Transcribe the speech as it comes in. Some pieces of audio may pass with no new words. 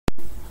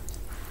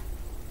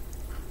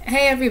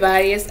Hey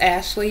everybody, it's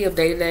Ashley of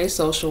Day to Day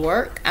Social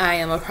Work. I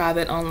am a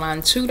private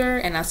online tutor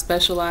and I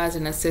specialize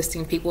in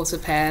assisting people to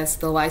pass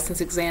the license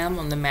exam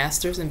on the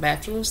master's and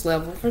bachelor's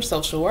level for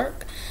social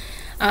work.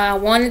 I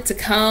wanted to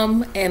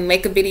come and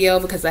make a video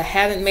because I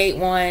haven't made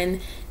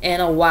one in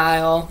a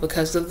while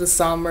because of the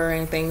summer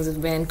and things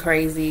have been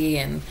crazy,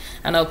 and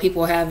I know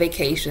people have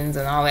vacations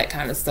and all that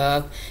kind of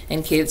stuff,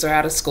 and kids are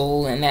out of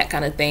school and that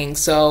kind of thing.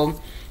 So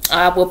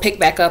I will pick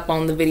back up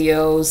on the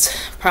videos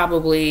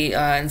probably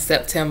in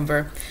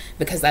September,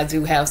 because I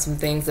do have some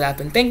things that I've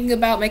been thinking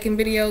about making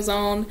videos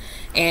on,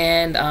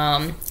 and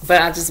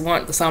but I just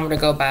want the summer to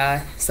go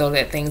by so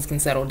that things can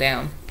settle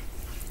down.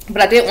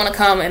 But I did want to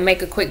come and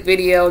make a quick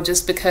video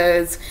just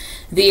because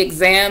the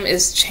exam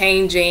is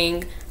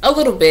changing a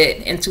little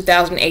bit in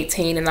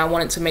 2018, and I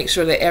wanted to make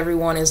sure that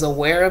everyone is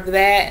aware of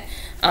that,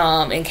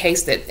 in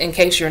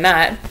case you're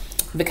not,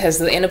 because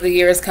the end of the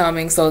year is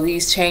coming, so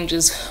these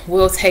changes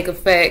will take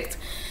effect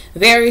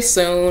very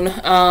soon.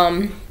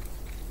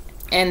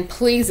 And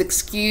please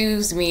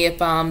excuse me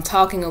if I'm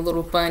talking a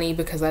little funny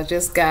because I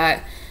just got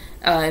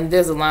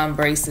Invisalign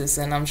braces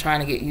and I'm trying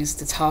to get used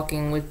to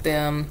talking with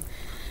them.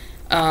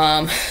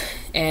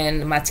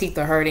 And my teeth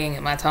are hurting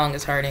and my tongue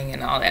is hurting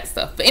and all that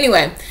stuff. But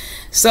anyway,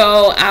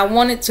 so I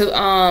wanted to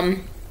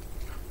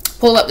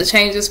pull up the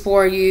changes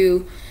for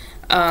you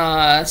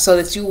so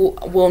that you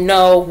will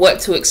know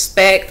what to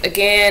expect.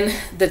 Again,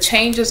 the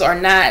changes are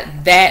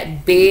not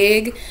that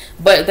big,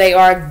 but they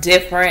are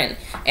different,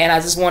 and I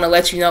just want to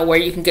let you know where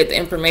you can get the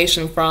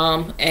information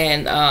from.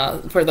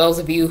 And for those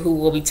of you who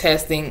will be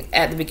testing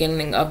at the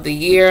beginning of the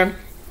year,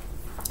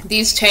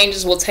 these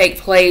changes will take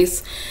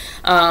place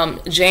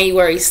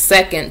January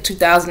 2nd,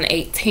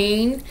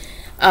 2018.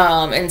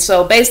 And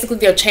so basically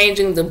they're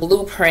changing the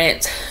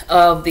blueprint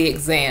of the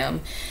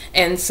exam.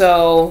 And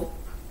so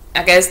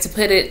I guess to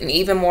put it in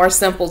even more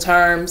simple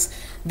terms,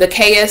 the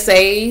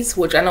KSAs,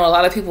 which I know a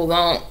lot of people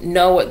don't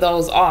know what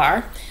those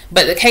are,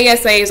 but the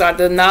KSAs are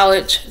the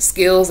knowledge,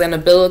 skills, and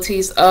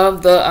abilities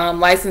of the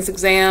license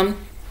exam.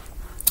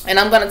 And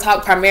I'm going to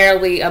talk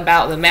primarily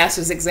about the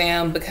master's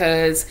exam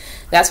because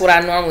that's what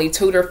I normally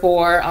tutor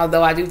for,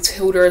 although I do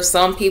tutor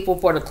some people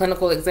for the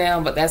clinical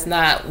exam, but that's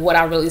not what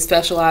I really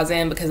specialize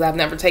in because I've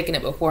never taken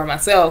it before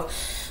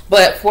myself.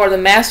 But for the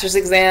master's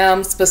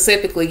exam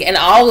specifically, and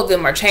all of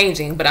them are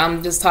changing, but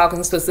I'm just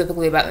talking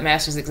specifically about the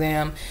master's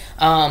exam,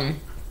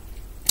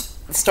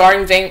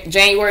 starting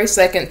January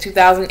 2nd,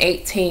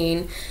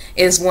 2018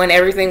 is when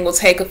everything will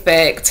take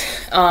effect,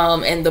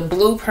 and the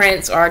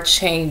blueprints are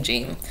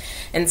changing.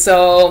 And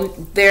so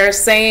they're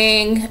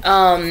saying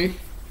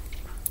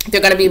they're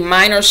going to be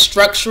minor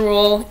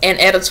structural and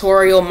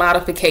editorial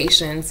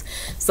modifications.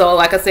 So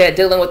like I said,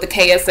 dealing with the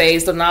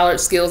KSAs, the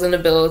knowledge, skills, and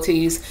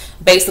abilities,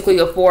 basically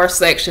the 4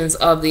 sections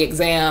of the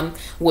exam,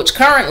 which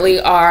currently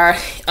are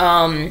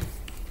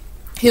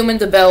human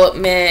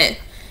development.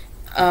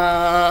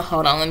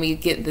 Hold on, let me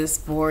get this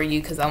for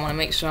you because I want to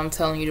make sure I'm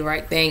telling you the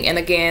right thing. And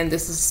again,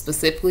 this is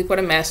specifically for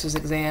the master's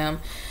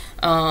exam.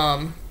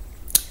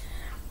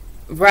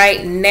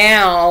 Right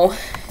now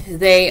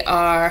they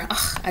are,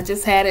 I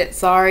just had it,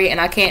 sorry,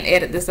 and I can't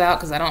edit this out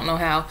because I don't know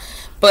how,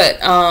 but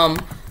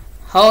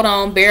hold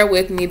on, bear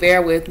with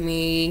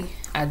me,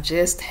 I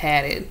just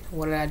had it.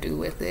 What did I do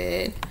with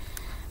it?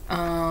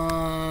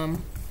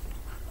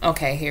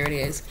 Okay, here it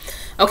is.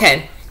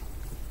 Okay,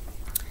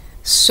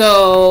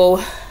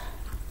 so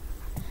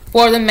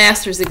for the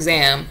master's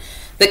exam,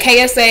 the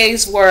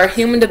KSAs were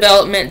human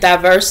development,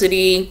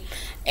 diversity,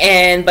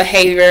 and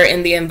behavior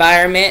in the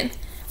environment,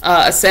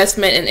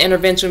 assessment and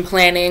intervention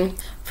planning,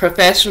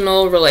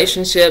 professional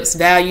relationships,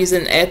 values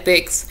and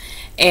ethics,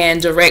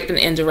 and direct and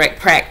indirect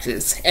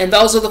practice. And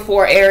those are the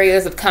 4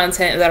 areas of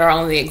content that are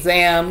on the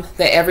exam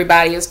that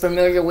everybody is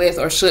familiar with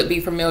or should be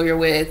familiar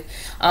with.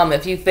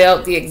 If you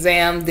failed the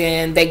exam,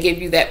 then they give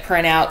you that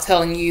printout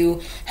telling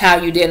you how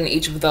you did in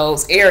each of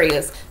those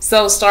areas.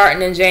 So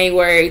starting in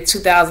January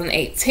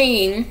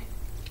 2018,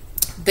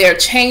 they're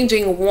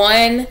changing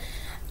one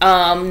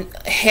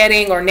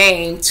heading or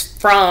name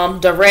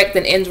from direct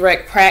and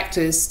indirect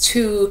practice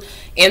to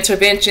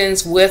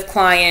interventions with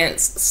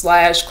clients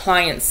 /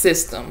 client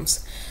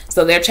systems.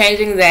 So they're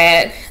changing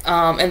that,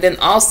 and then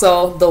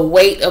also the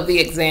weight of the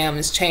exam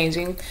is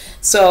changing.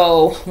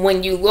 So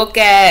when you look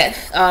at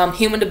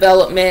human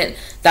development,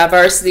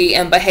 diversity,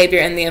 and behavior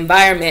in the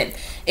environment,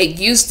 it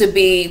used to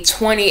be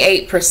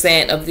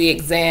 28% of the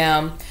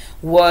exam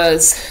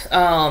was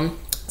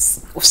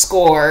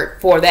scored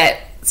for that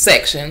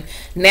section.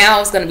 Now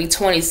it's going to be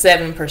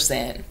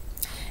 27%.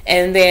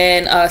 And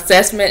then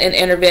assessment and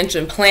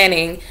intervention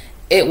planning,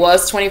 it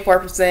was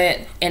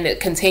 24% and it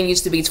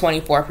continues to be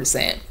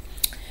 24%.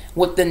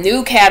 With the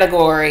new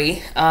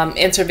category,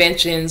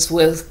 interventions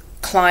with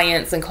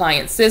clients and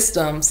client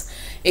systems,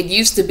 it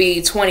used to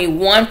be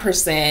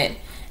 21%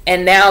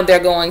 and now they're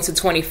going to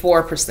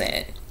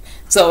 24%.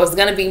 So it's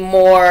going to be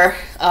more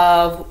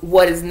of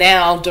what is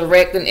now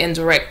direct and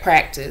indirect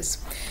practice.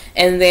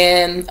 And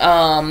then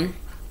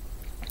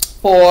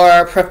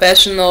for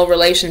professional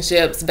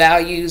relationships,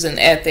 values, and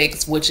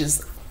ethics, which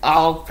is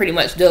all pretty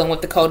much dealing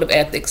with the code of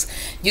ethics.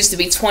 Used to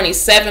be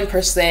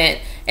 27%,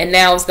 and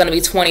now it's going to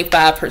be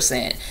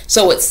 25%.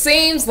 So it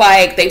seems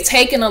like they've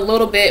taken a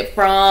little bit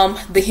from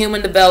the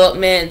human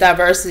development,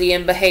 diversity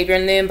and behavior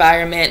in the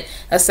environment,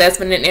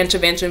 assessment and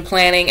intervention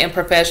planning, and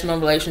professional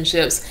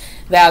relationships,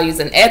 values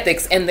and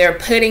ethics, and they're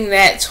putting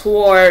that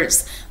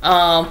towards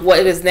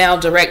what is now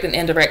direct and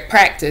indirect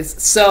practice.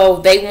 So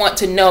they want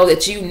to know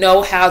that you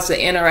know how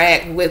to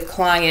interact with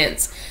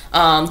clients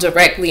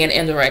directly and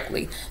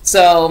indirectly.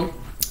 So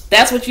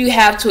that's what you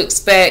have to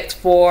expect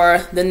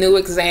for the new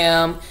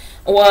exam.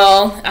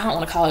 Well, I don't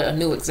want to call it a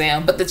new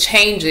exam, but the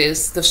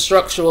changes, the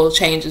structural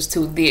changes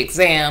to the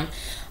exam.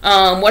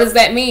 What does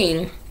that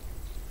mean?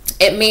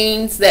 It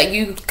means that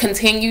you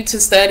continue to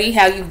study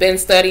how you've been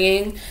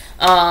studying,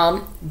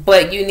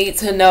 but you need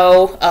to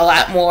know a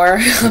lot more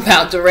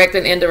about direct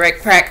and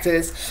indirect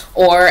practice,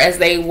 or as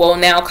they will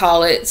now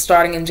call it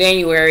starting in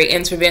January,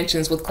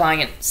 interventions with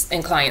clients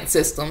and client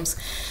systems.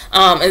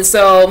 And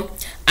so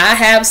I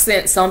have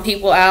sent some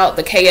people out,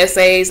 the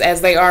KSAs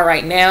as they are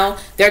right now.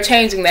 They're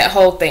changing that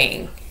whole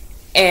thing,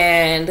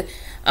 and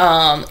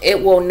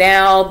it will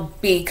now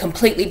be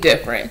completely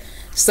different.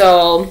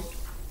 So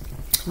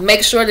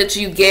make sure that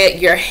you get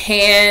your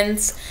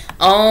hands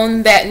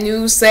on that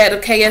new set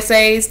of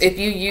KSAs if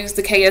you use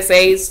the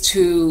KSAs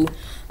to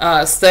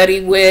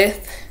study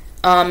with.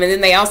 And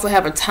then they also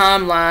have a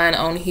timeline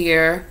on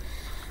here.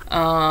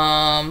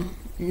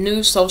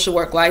 New social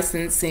work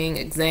licensing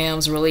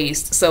exams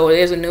released. So it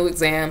is a new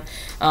exam.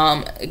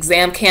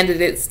 Exam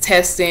candidates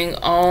testing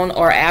on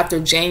or after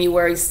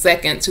January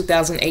 2nd,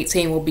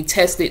 2018 will be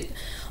tested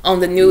on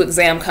the new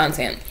exam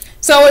content.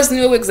 So it's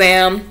new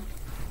exam.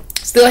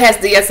 Still has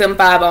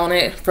DSM-5 on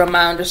it from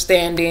my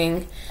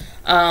understanding.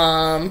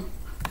 And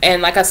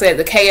like I said,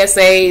 the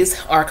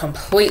KSAs are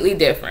completely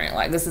different.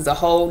 Like, this is a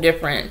whole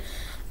different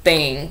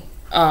thing.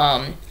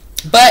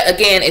 But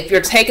again, if you're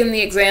taking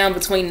the exam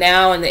between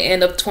now and the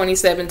end of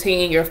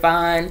 2017, you're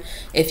fine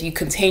if you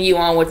continue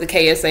on with the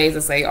KSAs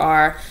as they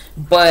are.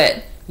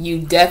 But you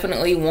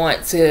definitely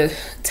want to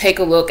take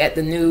a look at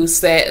the new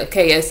set of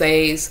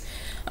KSAs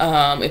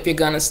if you're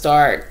going to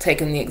start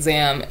taking the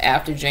exam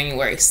after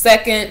January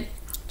 2nd,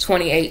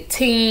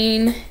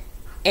 2018.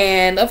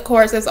 And of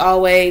course, as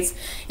always,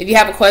 if you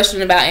have a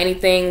question about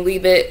anything,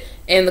 leave it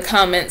in the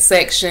comment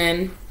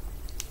section,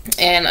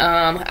 and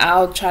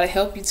I'll try to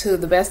help you to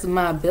the best of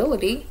my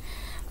ability.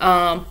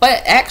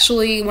 But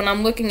actually, when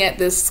I'm looking at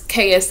this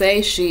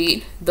KSA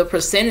sheet, the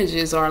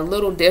percentages are a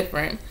little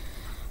different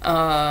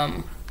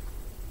than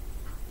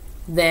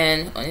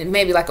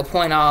maybe like a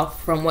point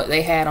off from what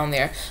they had on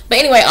there. But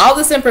anyway, all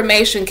this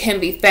information can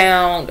be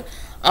found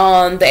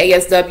on the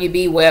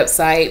ASWB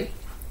website.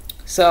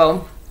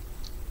 So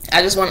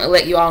I just want to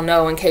let you all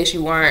know, in case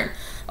you weren't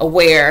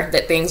aware,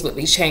 that things would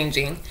be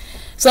changing.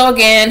 So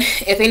again,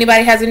 if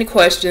anybody has any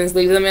questions,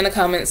 leave them in the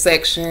comment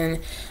section.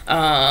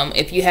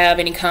 If you have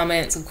any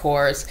comments, of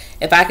course,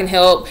 if I can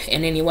help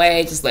in any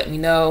way, just let me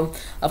know.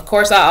 Of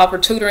course, I offer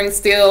tutoring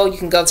still. You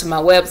can go to my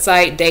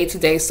website,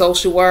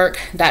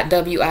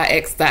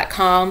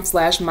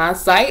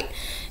 daytodaysocialwork.wix.com/my-site,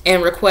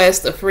 and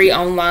request a free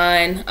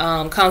online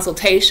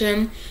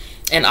consultation.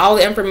 And all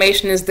the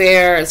information is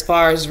there as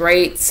far as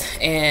rates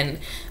and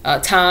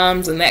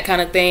times and that kind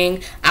of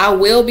thing. I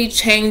will be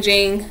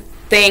changing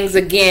things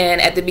again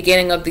at the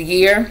beginning of the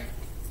year,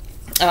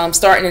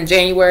 starting in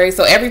January.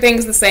 So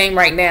everything's the same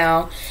right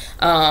now.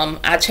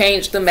 I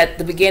changed them at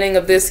the beginning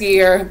of this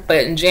year,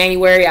 but in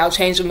January I'll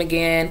change them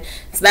again.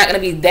 It's not going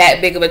to be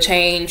that big of a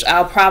change.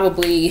 I'll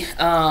probably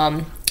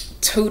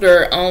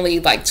tutor only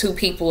like 2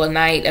 people a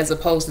night as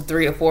opposed to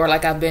 3 or 4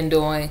 like I've been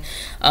doing,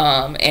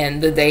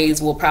 and the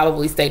days will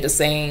probably stay the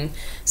same.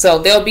 So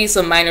there'll be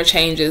some minor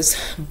changes,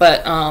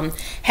 but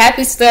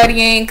happy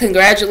studying.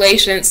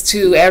 Congratulations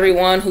to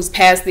everyone who's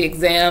passed the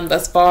exam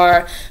thus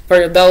far.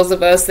 For those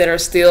of us that are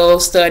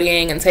still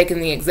studying and taking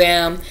the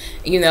exam,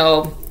 you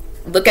know,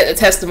 look at the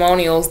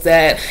testimonials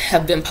that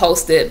have been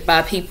posted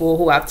by people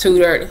who I've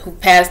tutored who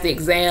passed the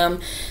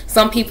exam.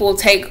 Some people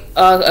take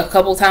a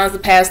couple times to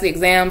pass the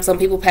exam. Some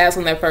people pass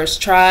on their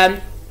first try.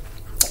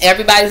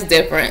 Everybody's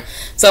different.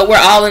 So we're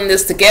all in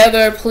this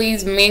together.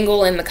 Please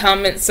mingle in the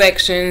comment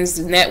sections,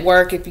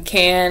 network if you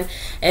can.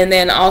 And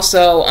then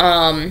also,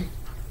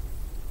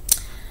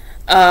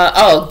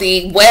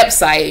 the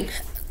website.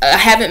 I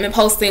haven't been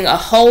posting a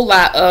whole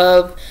lot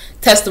of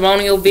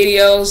testimonial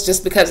videos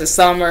just because it's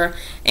summer,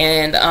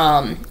 and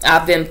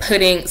I've been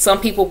putting, some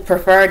people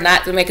prefer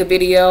not to make a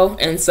video,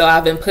 and so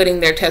I've been putting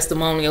their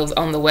testimonials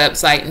on the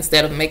website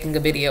instead of making a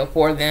video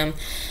for them.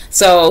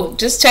 So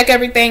just check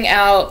everything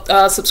out,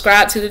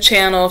 subscribe to the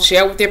channel,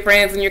 share with your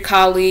friends and your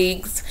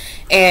colleagues,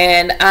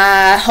 and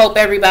I hope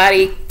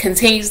everybody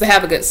continues to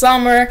have a good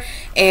summer,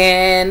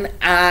 and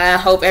I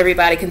hope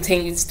everybody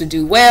continues to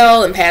do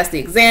well and pass the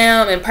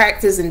exam and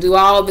practice and do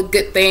all the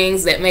good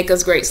things that make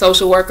us great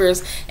social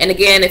workers. And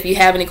again, if you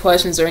have any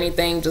questions or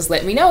anything, just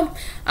let me know.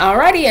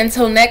 Alrighty,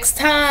 until next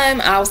time,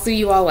 I'll see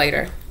you all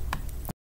later.